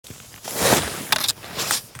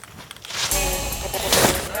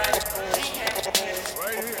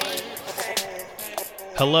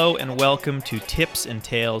Hello and welcome to Tips and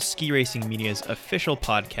Tales, Ski Racing Media's official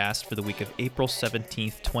podcast for the week of April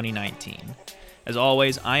 17th, 2019. As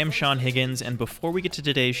always, I am Sean Higgins, and before we get to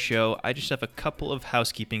today's show, I just have a couple of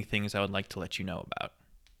housekeeping things I would like to let you know about.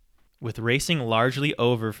 With racing largely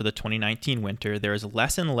over for the 2019 winter, there is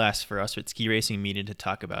less and less for us at Ski Racing Media to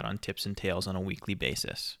talk about on Tips and Tales on a weekly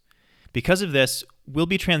basis. Because of this, we'll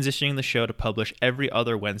be transitioning the show to publish every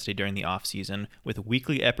other Wednesday during the off-season, with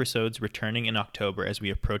weekly episodes returning in October as we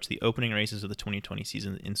approach the opening races of the 2020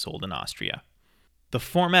 season in Solden, Austria. The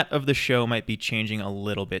format of the show might be changing a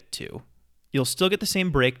little bit too. You'll still get the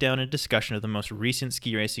same breakdown and discussion of the most recent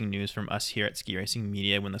ski racing news from us here at Ski Racing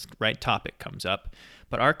Media when the right topic comes up,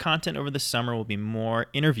 but our content over the summer will be more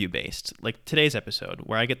interview-based, like today's episode,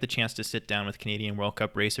 where I get the chance to sit down with Canadian World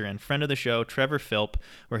Cup racer and friend of the show, Trevor Philp,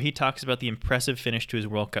 where he talks about the impressive finish to his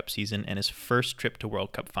World Cup season and his first trip to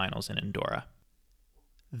World Cup finals in Andorra.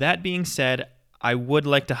 That being said, I would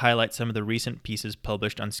like to highlight some of the recent pieces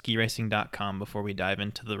published on skiracing.com before we dive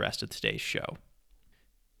into the rest of today's show.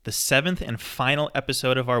 The 7th and final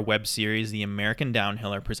episode of our web series, The American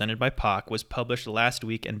Downhiller, presented by POC, was published last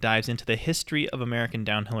week and dives into the history of American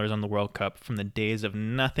downhillers on the World Cup from the days of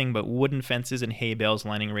nothing but wooden fences and hay bales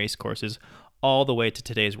lining race courses all the way to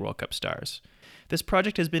today's World Cup stars. This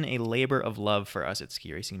project has been a labor of love for us at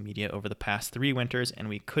Ski Racing Media over the past 3 winters, and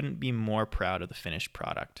we couldn't be more proud of the finished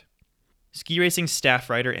product. Ski Racing staff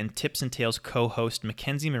writer and Tips and Tales co-host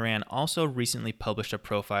Mackenzie Moran also recently published a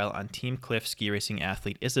profile on Team Cliff ski racing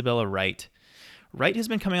athlete Isabella Wright. Wright has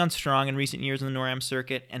been coming on strong in recent years in the NORAM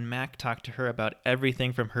circuit, and Mac talked to her about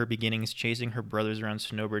everything from her beginnings chasing her brothers around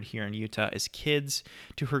snowbird here in Utah as kids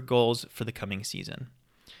to her goals for the coming season.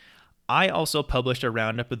 I also published a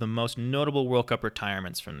roundup of the most notable World Cup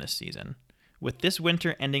retirements from this season. With this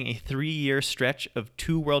winter ending a 3-year stretch of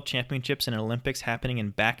 2 World Championships and Olympics happening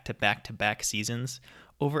in back-to-back-to-back seasons,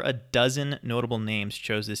 over a dozen notable names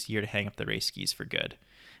chose this year to hang up the race skis for good.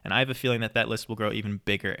 And I have a feeling that list will grow even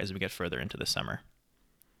bigger as we get further into the summer.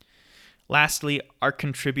 Lastly, our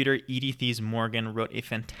contributor Edie Thies Morgan wrote a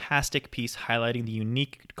fantastic piece highlighting the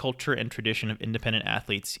unique culture and tradition of independent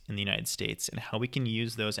athletes in the United States and how we can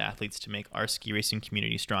use those athletes to make our ski racing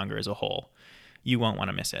community stronger as a whole. You won't want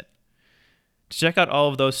to miss it. To check out all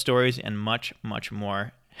of those stories and much, much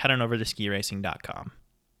more, head on over to skiracing.com.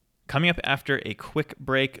 Coming up after a quick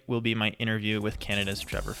break will be my interview with Canada's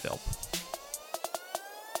Trevor Philp.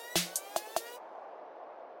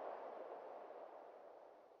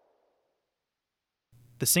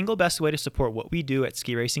 The single best way to support what we do at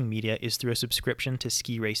Ski Racing Media is through a subscription to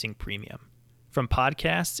Ski Racing Premium. From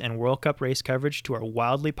podcasts and World Cup race coverage to our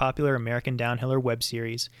wildly popular American Downhiller web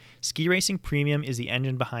series, Ski Racing Premium is the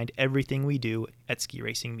engine behind everything we do at Ski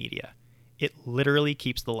Racing Media. It literally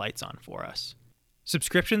keeps the lights on for us.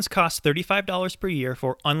 Subscriptions cost $35 per year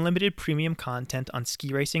for unlimited premium content on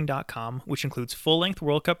skiracing.com, which includes full-length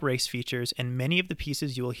World Cup race features and many of the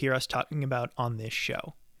pieces you will hear us talking about on this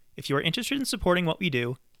show. If you are interested in supporting what we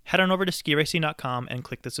do, head on over to skiracing.com and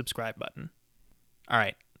click the subscribe button. All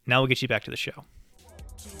right. Now we'll get you back to the show.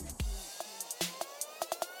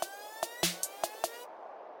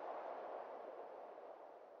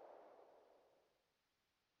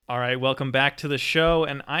 All right, welcome back to the show,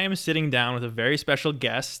 and I am sitting down with a very special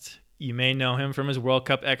guest. You may know him from his World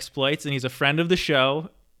Cup exploits, and he's a friend of the show,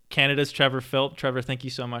 Canada's Trevor Philp. Trevor, thank you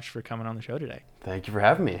so much for coming on the show today. Thank you for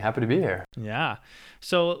having me. Happy to be here. Yeah.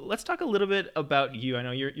 So let's talk a little bit about you. I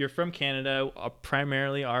know you're from Canada.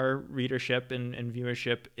 Primarily our readership and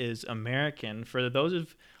viewership is American. For those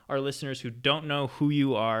of our listeners who don't know who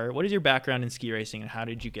you are, what is your background in ski racing and how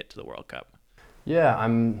did you get to the World Cup? Yeah,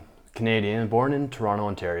 I'm Canadian, born in Toronto,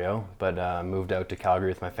 Ontario, but moved out to Calgary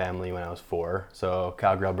with my family when I was 4. So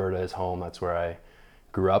Calgary, Alberta is home. That's where I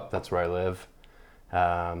grew up. That's where I live.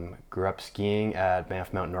 Grew up skiing at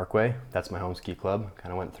Banff Mountain Norquay. That's my home ski club.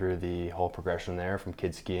 Kind of went through the whole progression there from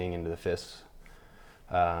kids skiing into the FIS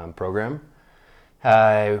program.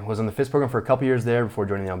 I was on the FIS program for a couple years there before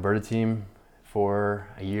joining the Alberta team for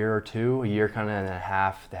a year or two, a year kind of and a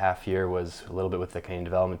half. The half year was a little bit with the Canadian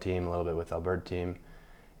development team, a little bit with the Alberta team.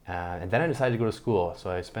 And then I decided to go to school. So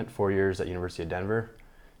I spent 4 years at University of Denver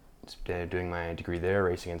doing my degree there,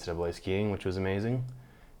 racing NCAA skiing, which was amazing.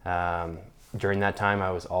 During that time,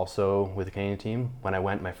 I was also with the Canadian team. When I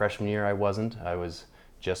went my freshman year, I wasn't. I was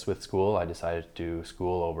just with school. I decided to do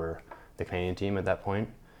school over the Canadian team at that point.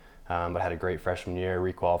 But I had a great freshman year,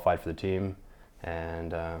 requalified for the team.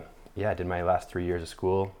 And I did my last 3 years of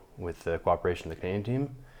school with the cooperation of the Canadian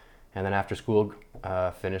team. And then after school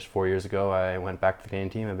finished 4 years ago, I went back to the Canadian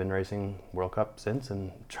team. I've been racing World Cup since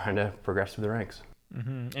and trying to progress through the ranks.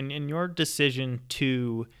 Mm-hmm. And in your decision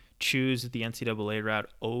to choose the NCAA route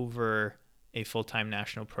over a full-time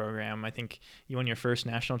national program? I think you won your first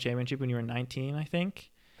national championship when you were 19, I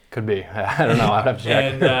think. Could be. I don't know. I'd have to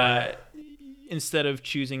check. And instead of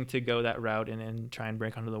choosing to go that route and try and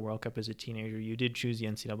break onto the World Cup as a teenager, you did choose the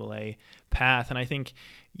NCAA path. And I think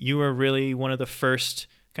you were really one of the first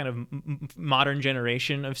kind of modern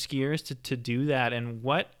generation of skiers to do that. And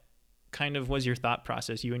what kind of was your thought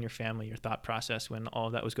process, you and your family, your thought process when all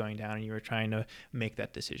of that was going down and you were trying to make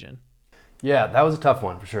that decision? Yeah, that was a tough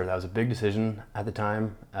one for sure. That was a big decision at the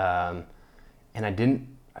time. And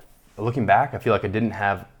looking back, I feel like I didn't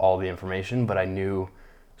have all the information, but I knew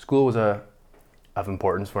school was of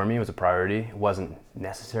importance for me. It was a priority. It wasn't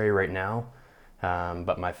necessary right now,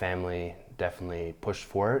 but my family definitely pushed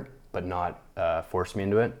for it, but not forced me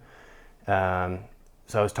into it.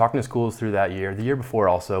 So I was talking to schools through that year, the year before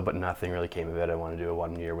also, but nothing really came of it. I wanted to do a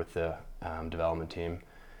 1 year with the development team.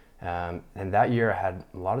 And that year I had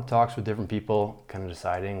a lot of talks with different people, kind of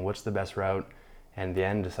deciding what's the best route. And in the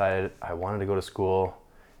end decided I wanted to go to school,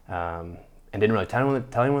 and didn't really tell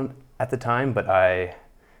anyone at the time, but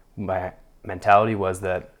my mentality was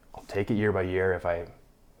that I'll take it year by year if I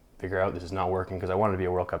figure out this is not working, because I wanted to be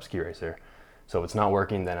a World Cup ski racer. So if it's not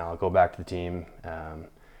working, then I'll go back to the team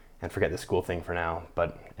and forget the school thing for now.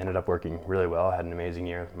 But ended up working really well. I had an amazing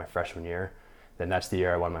year my freshman year. Then that's the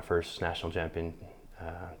year I won my first national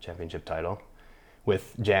championship title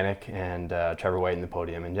with Janik and Trevor White in the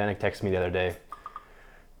podium. And Janik texted me the other day,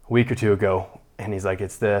 a week or two ago, and he's like,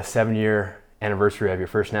 it's the 7-year anniversary of your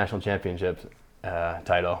first national championship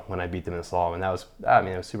title when I beat them in the slalom. And that was,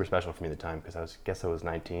 it was super special for me at the time, because I was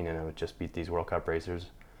 19 and I would just beat these World Cup racers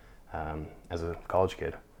as a college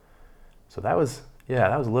kid. So that was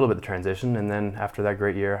a little bit the transition. And then after that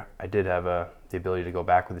great year, I did have the ability to go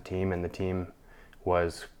back with the team, and the team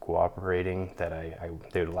was cooperating that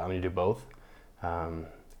they would allow me to do both.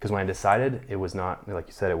 Because when I decided, it was not, like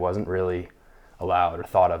you said, it wasn't really allowed or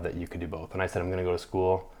thought of that you could do both. When I said I'm going to go to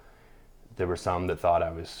school, there were some that thought I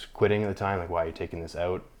was quitting at the time, like, why are you taking this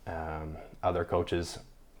out? Other coaches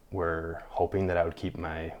were hoping that I would keep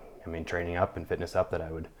my training up and fitness up, that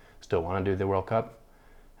I would still want to do the World Cup.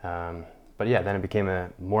 But yeah, then it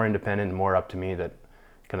became more independent, more up to me, that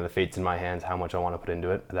kind of the fate's in my hands, how much I want to put into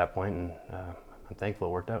it at that point, and I'm thankful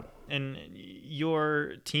it worked out. And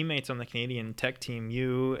your teammates on the Canadian Tech team,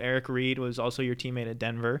 Eric Reed was also your teammate at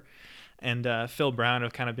Denver, and Phil Brown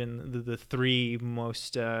have kind of been the three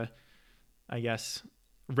most,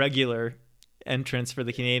 regular entrants for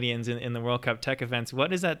the Canadians in the World Cup Tech events.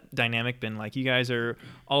 What has that dynamic been like? You guys are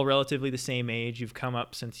all relatively the same age. You've come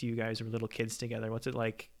up since you guys were little kids together. What's it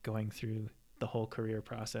like going through the whole career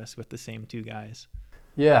process with the same two guys?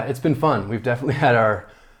 Yeah, it's been fun. We've definitely had our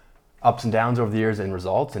ups and downs over the years in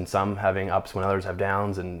results, and some having ups when others have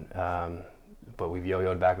downs, and but we've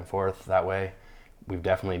yo-yoed back and forth that way. We've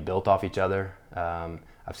definitely built off each other.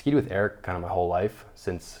 I've skied with Eric kind of my whole life,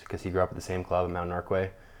 because he grew up at the same club in Mount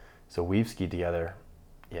Norquay. So we've skied together,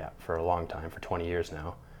 for a long time, for 20 years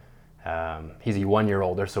now. He's 1 year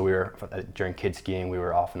older, so we were, during kid skiing, we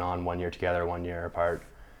were off and on 1 year together, 1 year apart.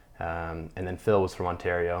 And then Phil was from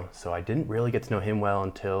Ontario, so I didn't really get to know him well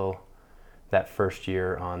until that first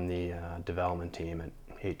year on the development team at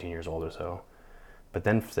 18 years old or so. But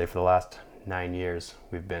then, say, for the last 9 years,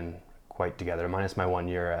 we've been quite together, minus my 1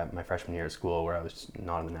 year at my freshman year at school where I was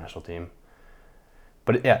not on the national team.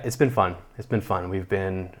 But yeah, it's been fun. It's been fun. We've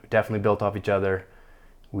been definitely built off each other.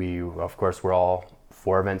 We, of course, were all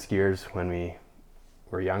 4-event skiers when we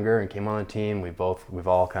were younger and came on the team. We've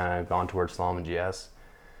all kind of gone towards slalom and GS.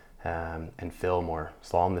 And Phil more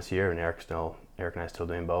slalom this year, and Eric and I still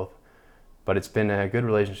doing both. But it's been a good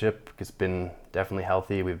relationship. It's been definitely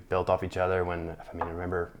healthy. We've built off each other. I don't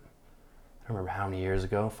remember how many years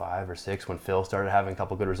ago, 5 or 6, when Phil started having a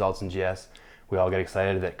couple good results in GS. We all get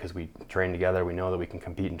excited that because we train together, we know that we can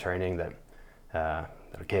compete in training, that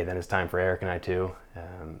okay, then it's time for Eric and I too.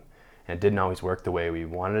 And it didn't always work the way we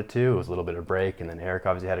wanted it to. It was a little bit of a break, and then Eric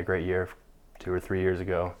obviously had a great year 2 or 3 years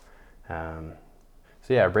ago. So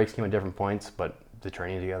yeah, our breaks came at different points, but the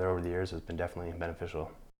training together over the years has been definitely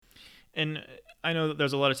beneficial. And I know that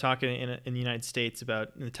there's a lot of talk in the United States about,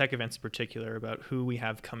 in the tech events in particular, about who we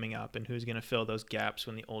have coming up and who's going to fill those gaps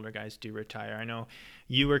when the older guys do retire. I know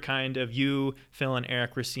you were Phil and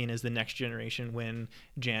Eric were seen as the next generation when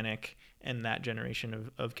Janik and that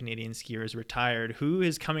generation of Canadian skiers retired. Who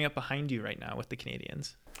is coming up behind you right now with the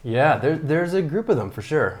Canadians? Yeah, there's a group of them for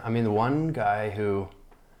sure. I mean, the one guy who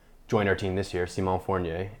joined our team this year, Simon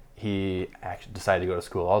Fournier, he actually decided to go to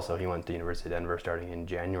school also. He went to the University of Denver starting in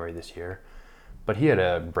January this year. But he had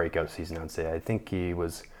a breakout season, I would say. I think he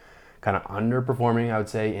was kind of underperforming, I would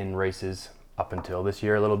say, in races up until this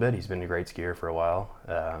year a little bit. He's been a great skier for a while.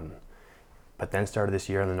 But then started this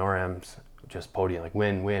year in the NORAMs, just podium, like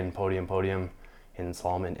win, podium in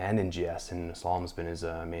slalom and in GS, and slalom has been his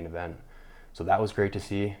main event. So that was great to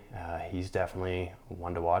see. He's definitely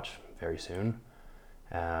one to watch very soon.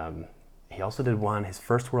 He also did his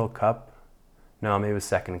first World Cup. No, maybe it was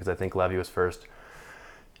second, because I think Levy was first.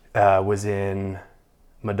 Was in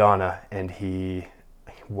Madonna, and he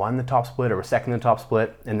won the top split, or was second in the top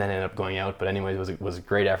split, and then ended up going out. But anyways, it was a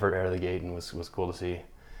great effort out of the gate, and was cool to see.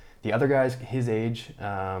 The other guys his age,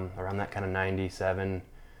 around that kind of 97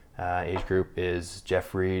 age group, is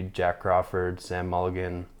Jeff Reed, Jack Crawford, Sam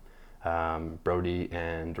Mulligan, Brody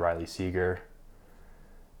and Riley Seeger,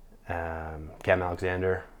 Cam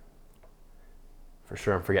Alexander. For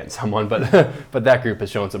sure I'm forgetting someone, but but that group has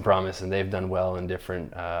shown some promise, and they've done well in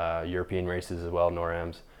different European races as well,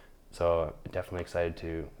 NORAMs. So definitely excited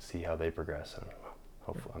to see how they progress, and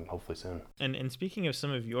hopefully soon. And speaking of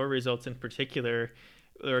some of your results in particular,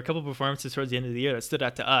 there were a couple of performances towards the end of the year that stood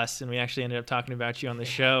out to us, and we actually ended up talking about you on the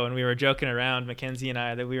show, and we were joking around, Mackenzie and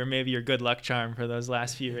I, that we were maybe your good luck charm for those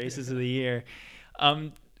last few races of the year.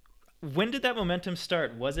 When did that momentum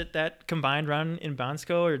start? Was it that combined run in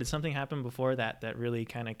Bansko, or did something happen before that really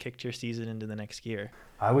kind of kicked your season into the next gear?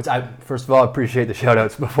 I first of all appreciate the shout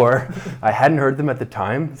outs before. I hadn't heard them at the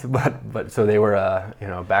time, but so they were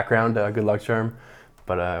background good luck charm,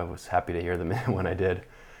 but I was happy to hear them when I did.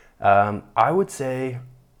 I would say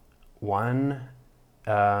one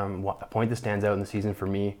point that stands out in the season for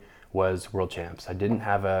me was World Champs. I didn't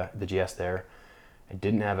have the GS there. I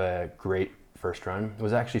didn't have a great first run. It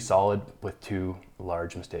was actually solid with two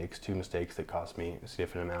mistakes that cost me a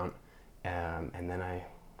significant amount. And then I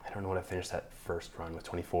don't know what I finished that first run with,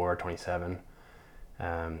 24 or 27.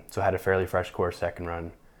 So I had a fairly fresh course second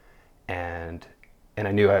run. And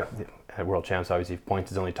I knew at World Champs, obviously,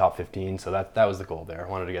 points is only top 15, so that was the goal there. I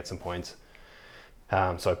wanted to get some points.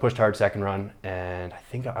 So I pushed hard second run, and I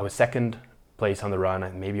think I was second place on the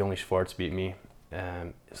run. Maybe only Schwartz beat me.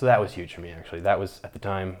 So that was huge for me, actually. That was, at the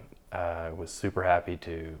time, I was super happy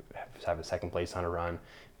to have a second place on a run,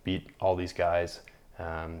 beat all these guys,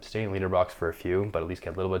 stay in leader box for a few, but at least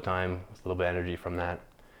get a little bit of time, a little bit of energy from that.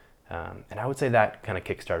 And I would say that kind of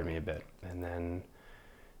kick-started me a bit. And then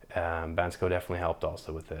Bansko definitely helped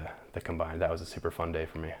also with the combined. That was a super fun day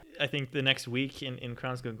for me. I think the next week in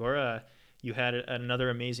Kranjska Gora, you had another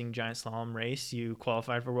amazing giant slalom race. You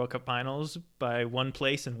qualified for World Cup finals by 1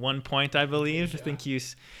 place and 1 point, I believe. Yeah. I think you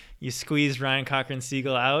squeezed Ryan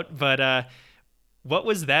Cochran-Siegel out. But what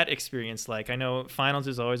was that experience like? I know finals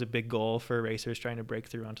is always a big goal for racers trying to break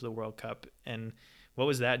through onto the World Cup. And what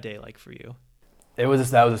was that day like for you? That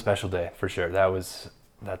was a special day for sure.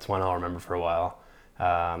 That's one I'll remember for a while.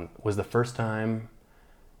 Was the first time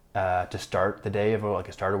to start the day of a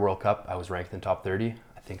World Cup. I was ranked in the top 30.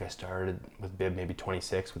 I think I started with bib maybe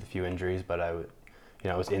 26 with a few injuries, but I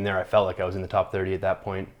was in there. I felt like I was in the top 30 at that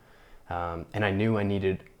point. And I knew I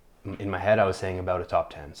needed, in my head I was saying about a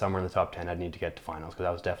top 10. Somewhere in the top 10 I'd need to get to finals, because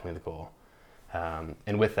that was definitely the goal.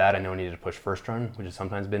 And with that I know I needed to push first run, which has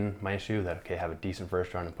sometimes been my issue, that have a decent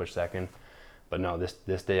first run and push second. But no,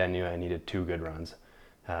 this day I knew I needed 2 good runs.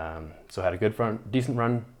 So I had a decent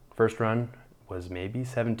run, first run, was maybe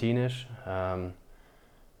 17-ish. I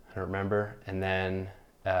don't remember. And then,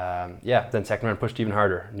 then second run pushed even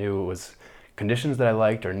harder. Knew it was conditions that I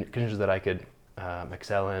liked, or conditions that I could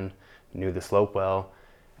excel in. Knew the slope well.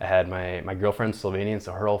 I had my girlfriend's Slovenian,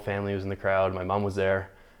 so her whole family was in the crowd. My mom was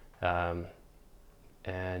there. Was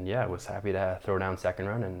happy to throw down second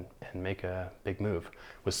run and make a big move.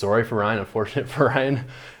 Was sorry for Ryan, unfortunate for Ryan.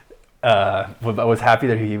 I was happy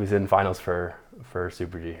that he was in finals for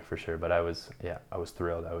Super G for sure. But I was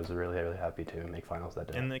thrilled. I was really, really happy to make finals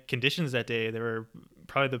that day. And the conditions that day, they were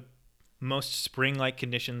probably the most spring-like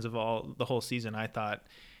conditions of the whole season, I thought.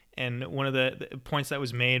 And one of the points that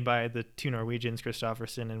was made by the 2 Norwegians,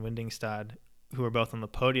 Kristoffersen and Windingstad, who were both on the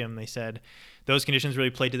podium, they said those conditions really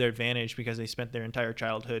played to their advantage because they spent their entire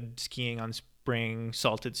childhood skiing on spring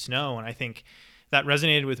salted snow. And I think that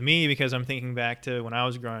resonated with me, because I'm thinking back to when I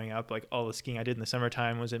was growing up, like all the skiing I did in the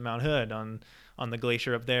summertime was at Mount Hood on the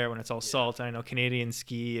glacier up there when it's all salt. And I know Canadians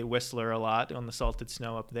ski at Whistler a lot on the salted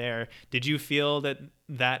snow up there. Did you feel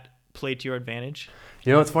that played to your advantage?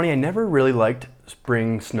 You know, it's funny, I never really liked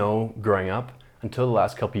spring snow growing up until the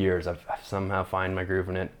last couple of years. I've somehow found my groove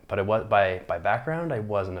in it, but it was by background I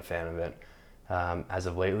wasn't a fan of it. As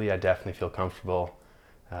of lately, I definitely feel comfortable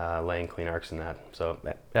laying clean arcs in that. So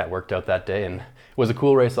it worked out that day, and it was a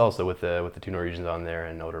cool race also with the 2 Norwegians on there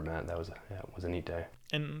and Odermatt. That was a neat day.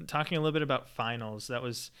 And talking a little bit about finals, that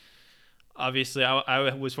was Obviously,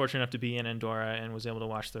 I was fortunate enough to be in Andorra and was able to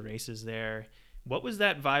watch the races there. What was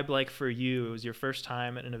that vibe like for you? It was your first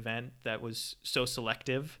time at an event that was so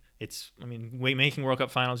selective. Making World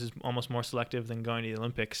Cup finals is almost more selective than going to the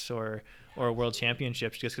Olympics or World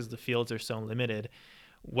Championships just because the fields are so limited.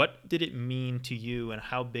 What did it mean to you, and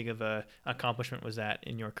how big of a accomplishment was that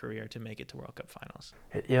in your career to make it to World Cup finals?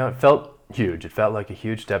 It felt huge. It felt like a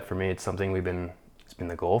huge step for me. It's something it's been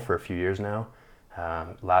the goal for a few years now.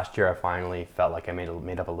 Last year I finally felt like I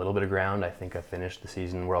made up a little bit of ground. I think I finished the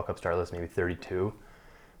season World Cup start list maybe 32,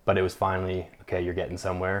 but it was finally, okay, you're getting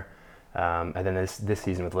somewhere. And then this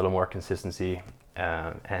season with a little more consistency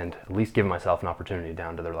and at least giving myself an opportunity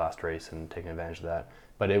down to their last race and taking advantage of that.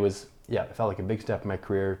 But it felt like a big step in my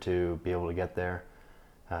career to be able to get there.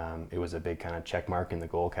 It was a big kind of check mark in the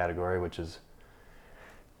goal category, which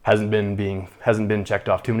hasn't been checked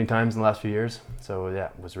off too many times in the last few years. So yeah,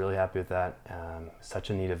 was really happy with that.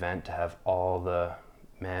 Such a neat event to have all the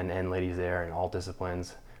men and ladies there in all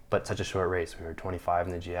disciplines, but such a short race. We were 25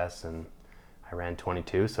 in the GS and I ran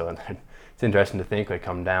 22. So it's interesting to think I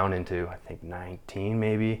come down into, I think 19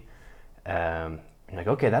 maybe. You're like,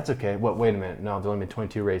 okay, that's okay. Wait a minute. No, there's only been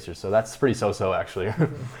 22 racers, so that's pretty so-so actually.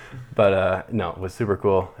 But no, it was super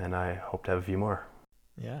cool, and I hope to have a few more.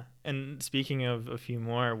 Yeah. And speaking of a few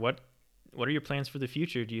more, what are your plans for the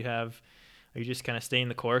future? Are you just kind of staying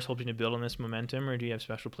the course, hoping to build on this momentum, or do you have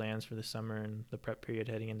special plans for the summer and the prep period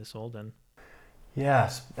heading into Solden?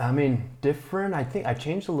 Yes, different. I think I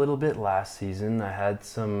changed a little bit last season. I had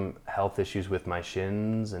some health issues with my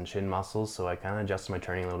shins and shin muscles, so I kind of adjusted my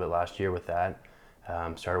training a little bit last year with that.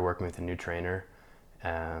 Started working with a new trainer,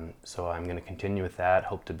 so I'm going to continue with that,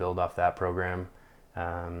 hope to build off that program.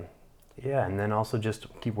 And then also just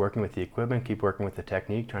keep working with the equipment, keep working with the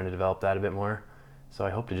technique, trying to develop that a bit more. So I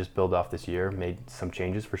hope to just build off this year, made some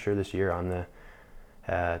changes for sure this year on the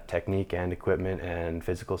technique and equipment and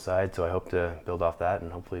physical side, so I hope to build off that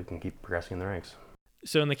and hopefully we can keep progressing in the ranks.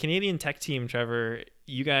 So in the Canadian tech team, Trevor,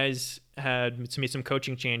 you guys had made some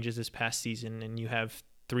coaching changes this past season, and you have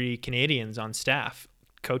 3 Canadians on staff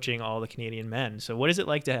coaching all the Canadian men. So what is it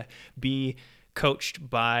like to be coached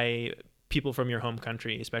by people from your home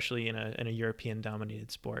country, especially in a European dominated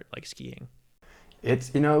sport like skiing?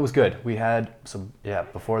 It was good. We had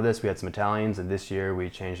before this we had some Italians, and this year we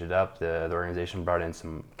changed it up. The organization brought in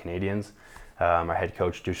some Canadians. Our head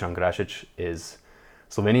coach Dusan Grasic is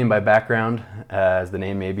Slovenian by background, as the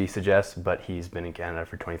name maybe suggests, but he's been in Canada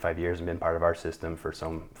for 25 years and been part of our system for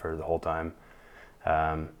the whole time.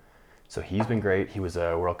 So he's been great. He was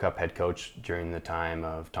a World Cup head coach during the time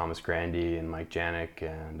of Thomas Grandy and Mike Janik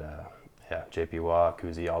and JP Waugh,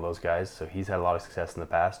 Kuzi, all those guys. So he's had a lot of success in the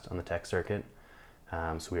past on the tech circuit.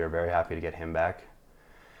 So we are very happy to get him back.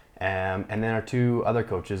 And then our 2 other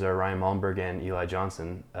coaches are Ryan Malmberg and Eli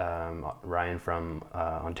Johnson. Ryan from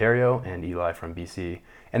Ontario and Eli from BC.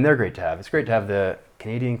 And they're great to have. It's great to have the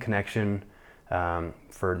Canadian connection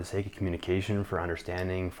for the sake of communication, for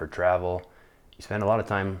understanding, for travel. You spend a lot of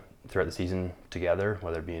time throughout the season together,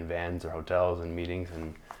 whether it be in vans or hotels and meetings,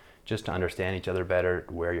 and just to understand each other better,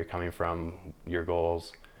 where you're coming from, your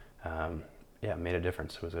goals. It made a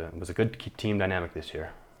difference. It was a good team dynamic this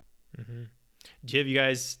year. Mm-hmm. Have you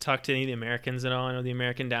guys talked to any of the Americans at all? I know the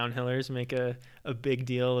American downhillers make a big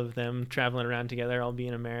deal of them traveling around together, all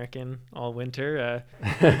being American all winter.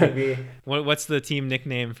 What's the team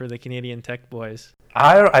nickname for the Canadian tech boys?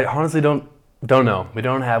 I honestly don't know. We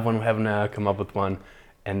don't have one. We haven't come up with one.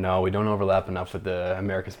 And no, we don't overlap enough with the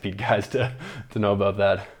American Speed guys to know about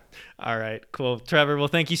that. All right, cool. Trevor, well,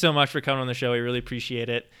 thank you so much for coming on the show. We really appreciate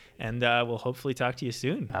it. And we'll hopefully talk to you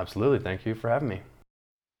soon. Absolutely. Thank you for having me.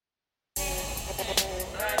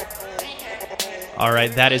 All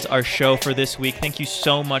right, that is our show for this week. Thank you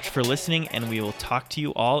so much for listening, and we will talk to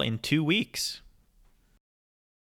you all in 2 weeks.